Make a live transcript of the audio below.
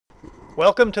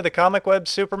Welcome to the Comic Web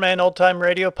Superman Old Time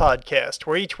Radio podcast,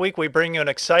 where each week we bring you an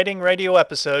exciting radio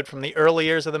episode from the early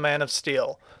years of the Man of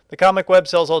Steel. The Comic Web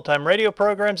sells old-time radio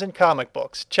programs and comic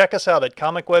books. Check us out at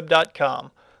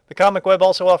comicweb.com. The Comic Web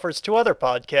also offers two other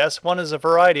podcasts. One is a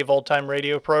variety of old-time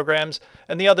radio programs,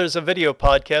 and the other is a video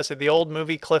podcast of the old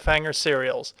movie cliffhanger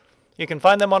serials. You can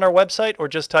find them on our website or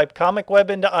just type Comic Web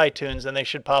into iTunes and they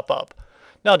should pop up.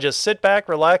 Now just sit back,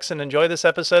 relax, and enjoy this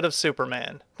episode of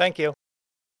Superman. Thank you.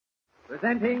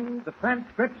 Presenting the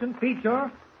transcription feature,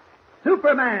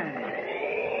 Superman.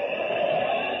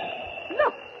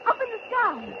 Look, up in the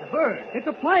sky. It's a bird. It's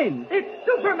a plane. It's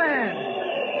Superman.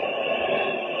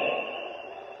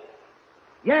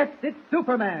 Yes, it's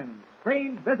Superman,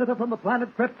 strange visitor from the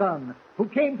planet Krypton, who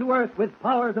came to Earth with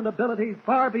powers and abilities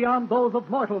far beyond those of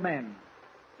mortal men.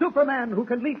 Superman who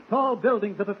can leap tall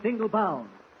buildings at a single bound,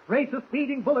 race a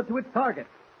speeding bullet to its target,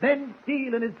 bend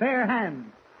steel in his bare hands,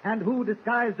 and who,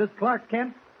 disguised as Clark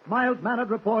Kent,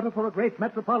 mild-mannered reporter for a great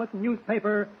metropolitan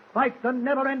newspaper, fights a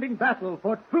never-ending battle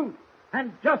for truth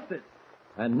and justice.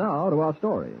 And now to our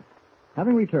story.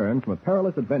 Having returned from a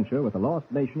perilous adventure with the lost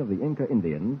nation of the Inca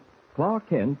Indians, Clark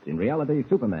Kent, in reality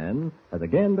Superman, has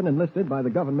again been enlisted by the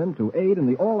government to aid in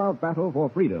the all-out battle for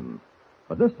freedom.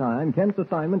 But this time, Kent's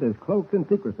assignment is cloaked in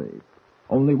secrecy.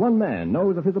 Only one man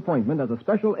knows of his appointment as a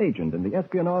special agent in the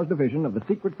espionage division of the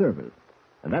Secret Service.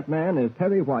 And that man is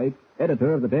Perry White,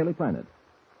 editor of the Daily Planet.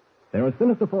 There are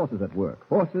sinister forces at work,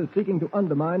 forces seeking to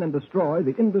undermine and destroy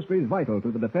the industries vital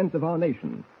to the defense of our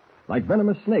nation. Like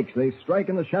venomous snakes, they strike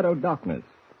in the shadowed darkness.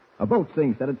 A boat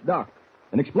sinks at its dock.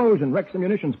 An explosion wrecks a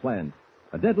munitions plant.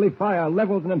 A deadly fire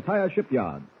levels an entire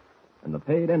shipyard. And the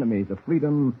paid enemies of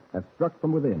freedom have struck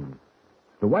from within.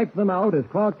 To wipe them out is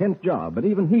Clark Kent's job, but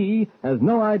even he has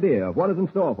no idea of what is in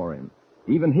store for him.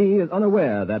 Even he is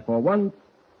unaware that for once,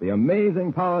 the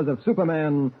amazing powers of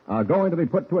Superman are going to be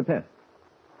put to a test.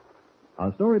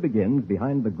 Our story begins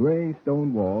behind the gray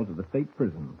stone walls of the state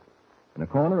prison. In a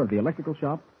corner of the electrical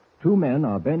shop, two men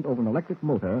are bent over an electric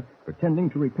motor,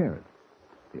 pretending to repair it.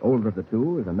 The older of the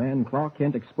two is a man Clark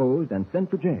Kent exposed and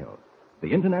sent to jail, the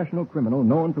international criminal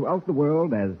known throughout the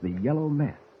world as the Yellow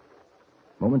Mask.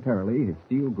 Momentarily, his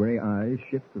steel-gray eyes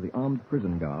shift to the armed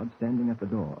prison guard standing at the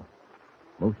door.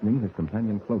 Motioning his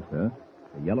companion closer,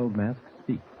 the Yellow Mask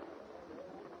speaks.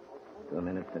 2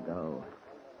 minutes to go.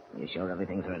 You sure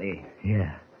everything's ready?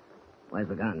 Yeah, Where's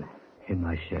the gun? in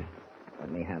my shirt. Let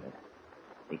me have it.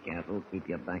 Be careful. Keep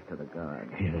your back to the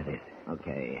guard. Here it is.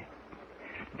 Okay.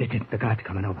 The guard's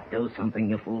coming over. Do something,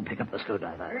 you fool. Pick up the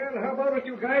screwdriver. Well, how about it,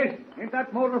 you guys? Ain't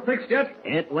that motor fixed yet?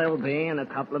 It will be in a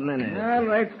couple of minutes. All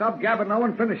right, stop gabbing now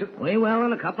and finish it. We will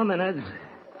in a couple of minutes.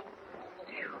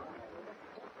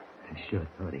 I sure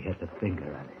thought he had the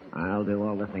finger on it. I'll do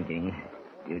all the thinking.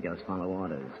 You just follow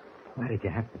orders. Why did you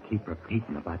have to keep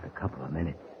repeating about the couple of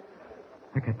minutes?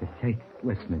 I got the safe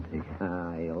listening to you.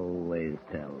 I always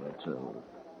tell the truth.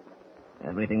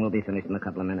 Everything will be finished in a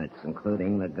couple of minutes,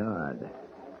 including the guard.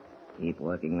 Keep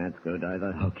working that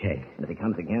screwdriver. Okay. And if he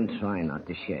comes again, try not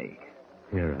to shake.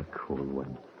 You're a cool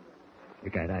one.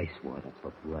 You got ice water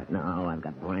for blood. No, I've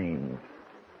got brains.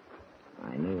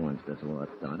 I knew once this war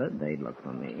started, they'd look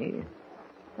for me.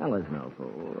 Hella's no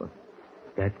fool.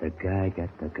 That the guy got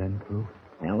the gun proof?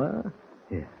 Hella?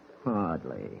 Yeah.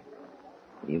 Hardly.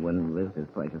 He wouldn't risk his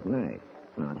precious neck.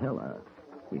 Not Hella.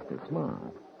 He's too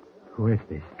smart. Who is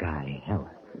this guy, Helen?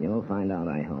 You'll find out,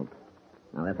 I hope.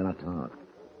 Now, that's enough talk.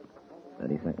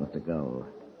 30 seconds to go.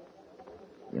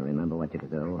 You remember what you're to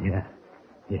do? Yeah,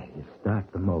 you start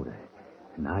the motor.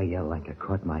 And I yell like I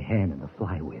caught my hand in the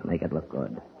flywheel. Make it look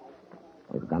good.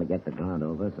 We've got to get the guard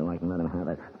over so I can let him have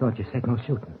it. Thought you said no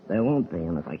shooting. There won't be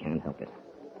unless I can't help it.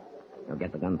 You'll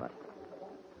get the gun butt.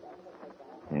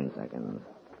 10 seconds.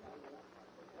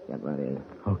 Get ready.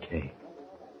 Okay.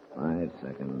 5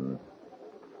 seconds.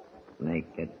 Make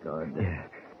it good.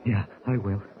 Yeah, I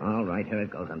will. All right, here it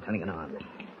goes. I'm turning it on.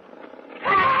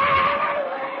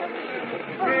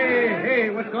 Hey,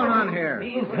 what's going on here?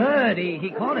 He's hurt.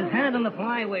 He caught his hand on the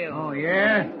flywheel. Oh,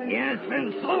 yeah? Yes,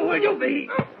 and so will you be.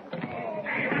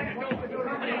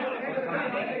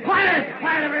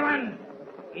 Quiet, everyone.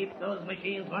 Keep those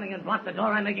machines running and block the door.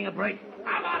 I'm making a break.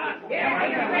 How about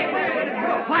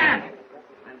it? Quiet.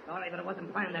 I'm sorry, but it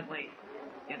wasn't planned that way.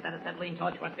 Get that acetylene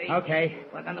torch, Rusty. Okay.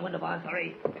 Work on the window bars,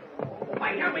 hurry.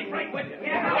 Why can't we break with you?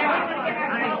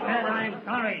 I said I'm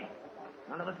sorry.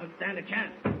 None of us would stand a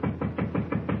chance.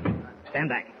 Stand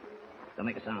back. Don't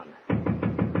make a sound. Open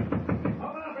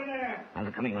up in there. How's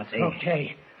it coming, Rusty?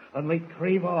 Okay, only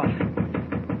 3 more.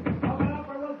 Open up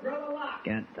or we'll drill the lock.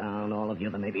 Get down, all of you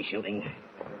that may be shooting.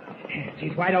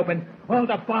 She's wide open. All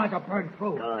the bars are burned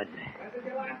through. Good. This is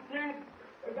your last chance.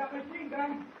 We've got machine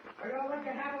gun. We're going to let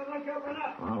you have it unless you open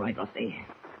up. All right, Rusty.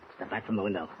 Step back from the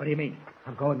window. What do you mean?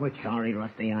 I'm going with you. Sorry,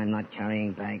 Rusty, I'm not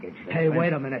carrying baggage. Hey,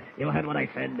 wait a minute. You heard what I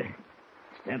said.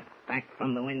 Step back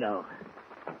from the window.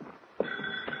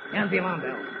 Here's the alarm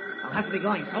bell. I'll have to be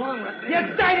going. So long, Rusty.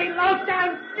 You dirty,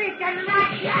 low-down, sneaking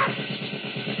rat! Yes!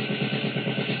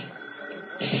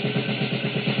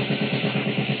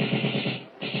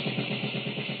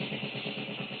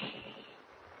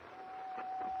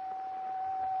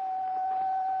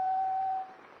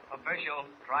 Official,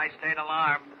 Tri-State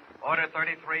Alarm, Order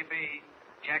 33B.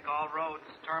 Check all roads,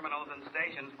 terminals, and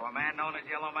stations for man known as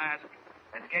Yellow Mask.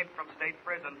 Escaped from state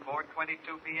prison,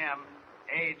 4:22 p.m.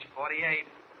 Age, 48.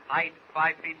 Height,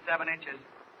 5 feet 7 inches.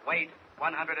 Weight,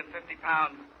 150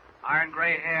 pounds. Iron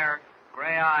gray hair,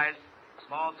 gray eyes,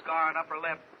 small scar on upper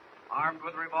lip. Armed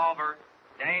with revolver.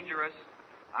 Dangerous.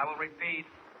 I will repeat.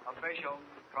 Official,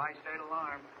 Tri-State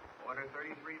Alarm, Order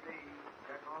 33B.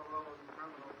 Check all roads,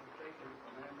 terminals, and stations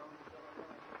for man known as Yellow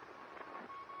Mask.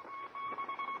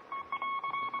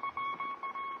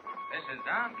 This is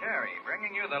Don Carey,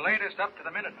 bringing you the latest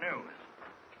up-to-the-minute news.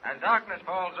 As darkness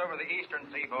falls over the eastern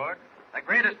seaboard, the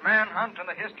greatest manhunt in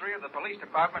the history of the police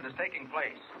department is taking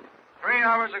place. 3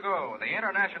 hours ago, the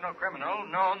international criminal,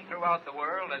 known throughout the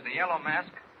world as the Yellow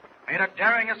Mask, made a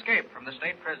daring escape from the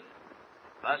state prison.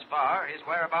 Thus far, his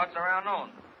whereabouts are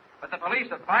unknown, but the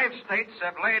police of 5 states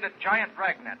have laid a giant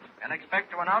dragnet and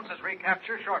expect to announce his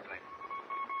recapture shortly.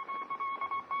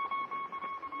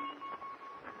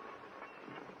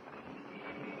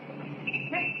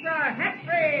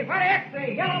 Hexley! What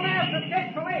Hexley? Yellow Mask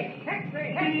escaped police!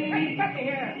 Hexley! Hexley! Get me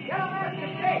here! Yellow Mask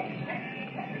escaped!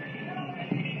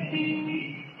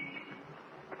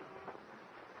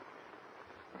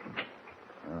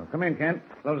 Come in, Kent.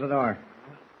 Close the door.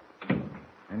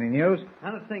 Any news?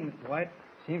 Not a thing, Mr. White.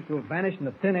 Seems to have vanished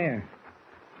into thin air.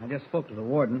 I just spoke to the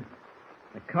warden.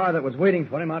 The car that was waiting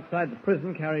for him outside the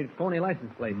prison carried phony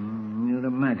license plates. You'd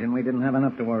imagine we didn't have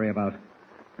enough to worry about.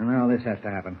 And now this has to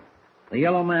happen. The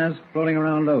Yellow Mask floating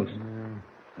around loose.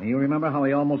 Now, you remember how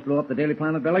he almost blew up the Daily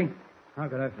Planet, Billy? How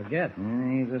could I forget?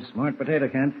 He's a smart potato,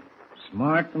 Kent.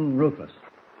 Smart and ruthless.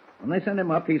 When they sent him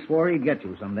up, he swore he'd get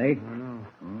you someday. I know.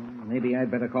 Maybe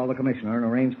I'd better call the commissioner and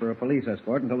arrange for a police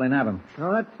escort until they nab him.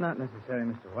 No, that's not necessary,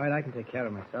 Mr. White. I can take care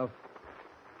of myself.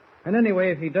 And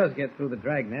anyway, if he does get through the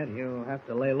dragnet, he'll have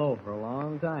to lay low for a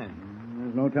long time.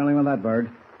 There's no telling with that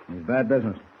bird. He's bad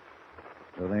business.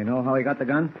 Do they know how he got the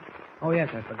gun? Oh, yes,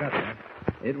 I forgot that.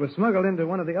 It was smuggled into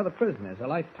one of the other prisoners, a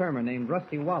life-termer named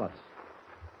Rusty Wallace.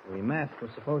 The mask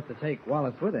was supposed to take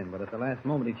Wallace with him, but at the last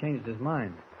moment he changed his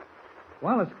mind.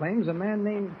 Wallace claims a man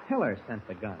named Heller sent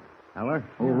the gun. Heller?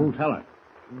 Who's Heller?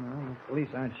 No, the police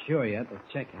aren't sure yet. They're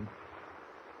checking.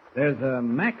 There's a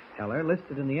Max Heller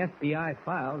listed in the FBI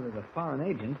files as a foreign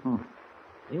agent.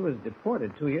 He was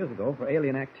deported 2 years ago for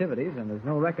alien activities, and there's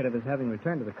no record of his having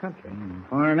returned to the country.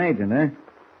 Foreign agent, eh?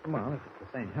 Well, if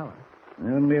it's the same Heller. I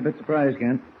wouldn't be a bit surprised,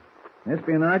 Kent.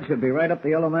 Espionage should be right up the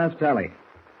Yellow Mask tally.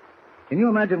 Can you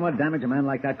imagine what damage a man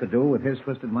like that could do with his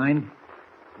twisted mind?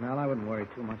 Well, I wouldn't worry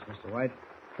too much, Mr. White.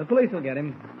 The police will get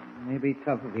him. Maybe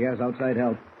tough if he has outside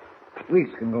help. Weeks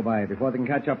can go by before they can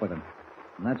catch up with him.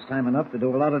 And that's time enough to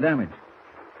do a lot of damage.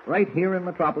 Right here in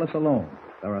Metropolis alone,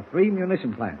 there are 3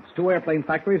 munition plants, 2 airplane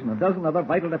factories, and a dozen other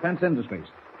vital defense industries.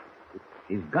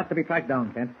 He's got to be tracked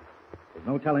down, Kent. There's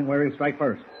no telling where he'll strike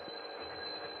first.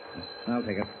 I'll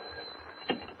take it.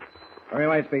 Barry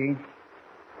White speaking.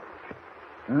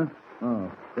 Huh?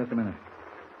 Oh, just a minute.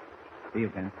 See you,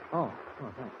 Kent. Oh,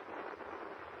 thanks.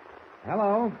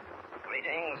 Hello.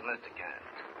 Greetings, Mr.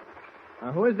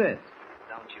 Kent. Who is this?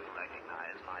 Don't you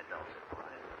recognize my dulcet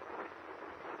voice?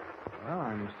 Well,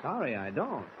 I'm sorry, I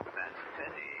don't. That's a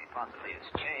pity. Possibly it's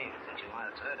changed since you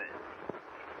last heard it.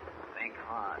 Think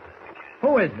hard, Mr. Kent.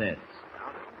 Who is this?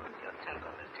 Now, don't lose your temper,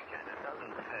 Mr. Kent. It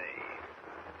doesn't pay.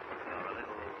 You're a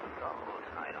little dull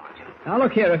tonight, aren't you? Now,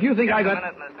 look here. If you think I Just got...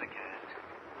 a minute, Mr. Kent.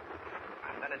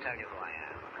 I'm going to tell you who I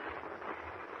am.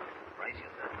 Brace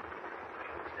yourself.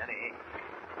 Steady.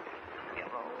 Your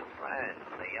old friend,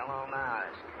 the Yellow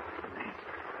Mask.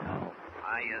 No.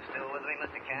 Are you still with me,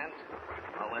 Mr. Kent?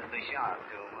 Or was the shock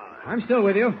too much? I'm still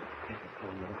with you.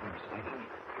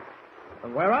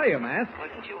 Where are you, Mask?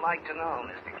 Wouldn't you like to know,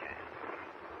 Mr. Kent?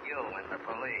 You and the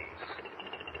police.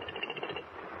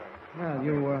 Well,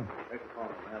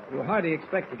 you hardly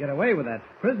expect to get away with that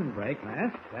prison break,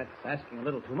 Mask. That's asking a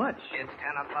little too much. It's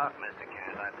 10 o'clock, Mr.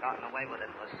 Kent. I've gotten away with it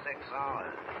for 6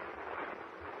 hours.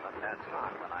 But that's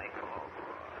not what I called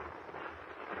for.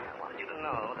 I wanted you to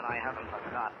know that I haven't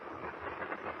forgotten.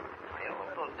 I owe a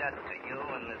little debt to you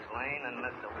and Miss Lane and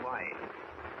Mr. White.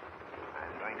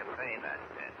 I'm going to pay that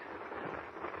debt.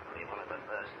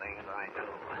 I do.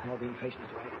 All being traced,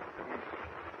 Mr. White.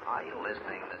 Are you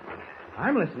listening, Mr. Kent?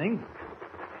 I'm listening.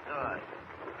 Good.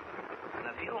 In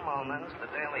a few moments, the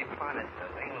Daily Planet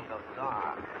building will go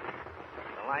dark.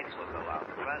 The lights will go out,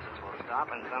 the presents will stop,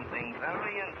 and something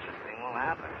very interesting will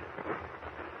happen.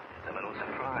 It's a little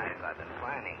surprise I've been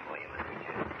planning for you, Mr.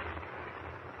 Kent.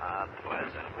 A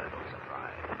pleasant little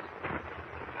surprise.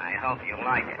 I hope you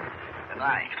like it.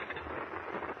 Goodbye.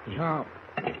 No.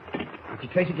 Did you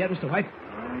trace it yet, Mr. White?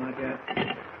 No, not yet.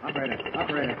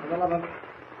 Operator, for the love of...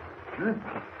 Huh?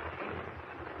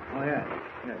 Oh, yes,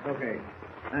 okay.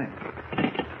 Thanks.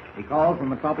 He called from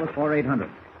Metropolis 4800.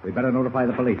 We better notify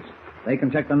the police. They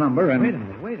can check the number and... Wait a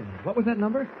minute. What was that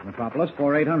number? Metropolis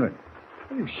 4800.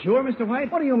 Are you sure, Mr.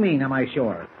 White? What do you mean, am I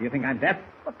sure? Do you think I'm deaf?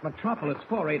 But Metropolis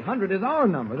 4800 is our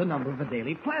number, the number of the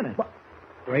Daily Planet. What?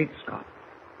 Great Scott.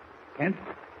 Kent,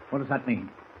 what does that mean?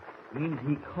 Means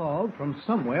he called from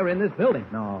somewhere in this building.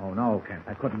 No, Kent,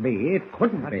 that couldn't be. It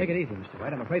couldn't Now, be. take it easy, Mr.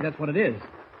 White. I'm afraid that's what it is.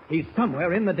 He's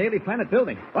somewhere in the Daily Planet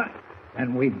building. What?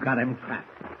 Then we've got him trapped.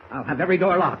 I'll have every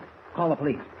door locked. Call the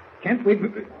police. Kent,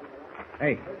 we've...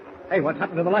 Hey, what's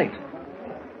happened to the lights?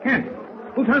 Kent,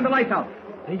 who turned the lights out?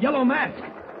 The Yellow Mask.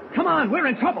 Come on, we're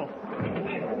in trouble.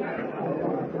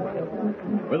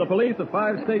 With the police of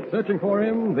 5 states searching for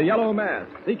him, the Yellow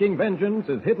Mask, seeking vengeance,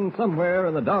 is hidden somewhere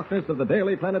in the darkness of the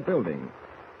Daily Planet building.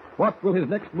 What will his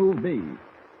next move be?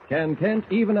 Can Kent,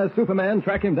 even as Superman,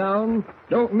 track him down?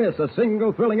 Don't miss a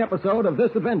single thrilling episode of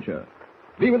this adventure.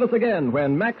 Be with us again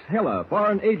when Max Heller,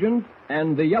 foreign agent,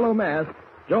 and the Yellow Mask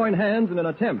join hands in an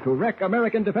attempt to wreck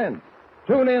American defense.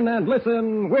 Tune in and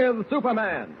listen with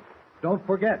Superman. Don't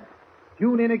forget,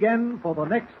 tune in again for the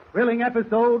next thrilling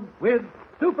episode with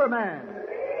Superman.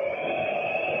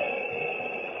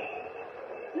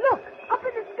 Look, up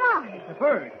in the sky. It's a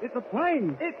bird. It's a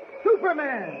plane. It's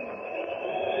Superman.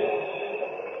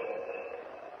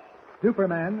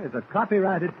 Superman is a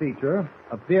copyrighted feature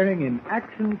appearing in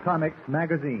Action Comics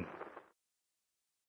magazine.